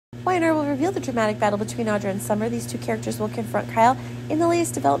Y&R will reveal the dramatic battle between Audra and Summer. These two characters will confront Kyle. In the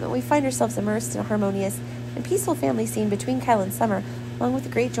latest development, we find ourselves immersed in a harmonious and peaceful family scene between Kyle and Summer, along with the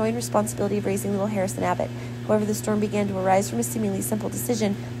great joy and responsibility of raising little Harrison Abbott. However, the storm began to arise from a seemingly simple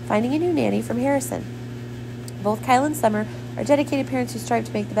decision, finding a new nanny from Harrison. Both Kyle and Summer are dedicated parents who strive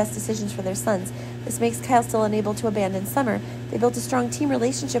to make the best decisions for their sons. This makes Kyle still unable to abandon Summer. They built a strong team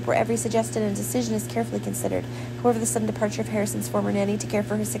relationship where every suggestion and decision is carefully considered. However, the sudden departure of Harrison's former nanny to care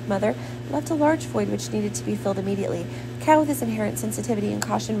for her sick mother left a large void which needed to be filled immediately. Kyle, with his inherent sensitivity and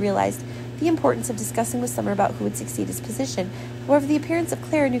caution, realized the importance of discussing with Summer about who would succeed his position. However, the appearance of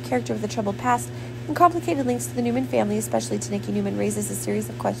Claire, a new character with a troubled past, and complicated links to the Newman family, especially to Nikki Newman, raises a series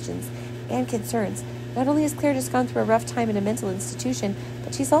of questions and concerns. Not only has Claire just gone through a rough time in a mental institution,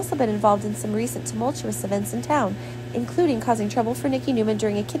 but she's also been involved in some recent tumultuous events in town, including causing trouble for Nikki Newman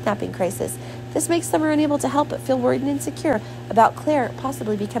during a kidnapping crisis. This makes Summer unable to help but feel worried and insecure about Claire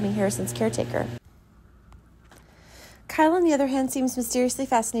possibly becoming Harrison's caretaker. Kyle, on the other hand, seems mysteriously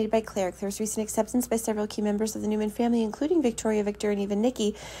fascinated by Claire. Claire's recent acceptance by several key members of the Newman family, including Victoria, Victor, and even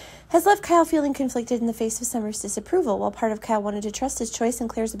Nikki, has left Kyle feeling conflicted in the face of Summer's disapproval. While part of Kyle wanted to trust his choice and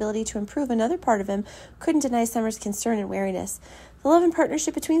Claire's ability to improve, another part of him couldn't deny Summer's concern and wariness. The love and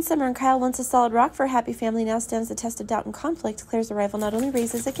partnership between Summer and Kyle, once a solid rock for a happy family, now stands the test of doubt and conflict. Claire's arrival not only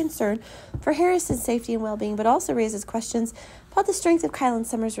raises a concern for Harrison's safety and well-being, but also raises questions about the strength of Kyle and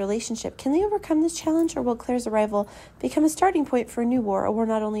Summer's relationship. Can they overcome this challenge, or will Claire's arrival become a starting point for a new war, a war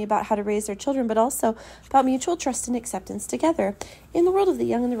not only about how to raise their children, but also about mutual trust and acceptance together? In the world of the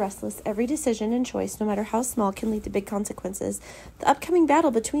young and the restless, every decision and choice, no matter how small, can lead to big consequences. The upcoming battle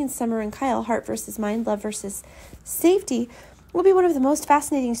between Summer and Kyle, heart versus mind, love versus safety, will be one of the most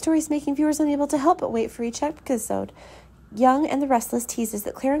fascinating stories, making viewers unable to help but wait for each episode. Young and the Restless teases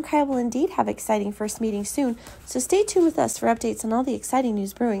that Claire and Kyle will indeed have exciting first meetings soon, so stay tuned with us for updates on all the exciting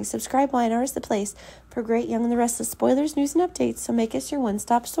news brewing. Subscribe. Y&R is the place for great Young and the Restless spoilers, news, and updates, so make us your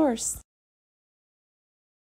one-stop source.